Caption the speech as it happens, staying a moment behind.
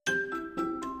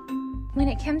When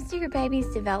it comes to your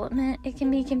baby's development, it can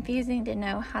be confusing to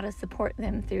know how to support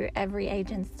them through every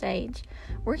age and stage.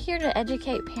 We're here to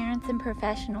educate parents and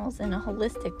professionals in a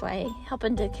holistic way,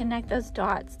 helping to connect those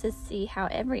dots to see how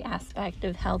every aspect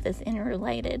of health is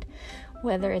interrelated.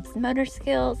 Whether it's motor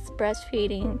skills,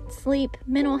 breastfeeding, sleep,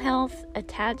 mental health,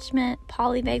 attachment,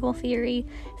 polyvagal theory,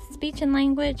 speech and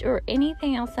language, or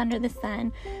anything else under the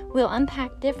sun, we'll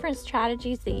unpack different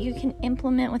strategies that you can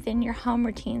implement within your home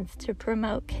routines to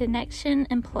promote connection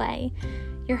and play.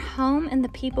 Your home and the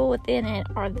people within it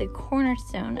are the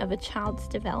cornerstone of a child's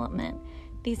development.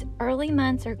 These early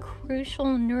months are crucial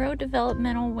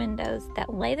neurodevelopmental windows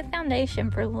that lay the foundation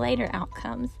for later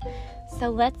outcomes. So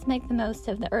let's make the most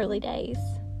of the early days.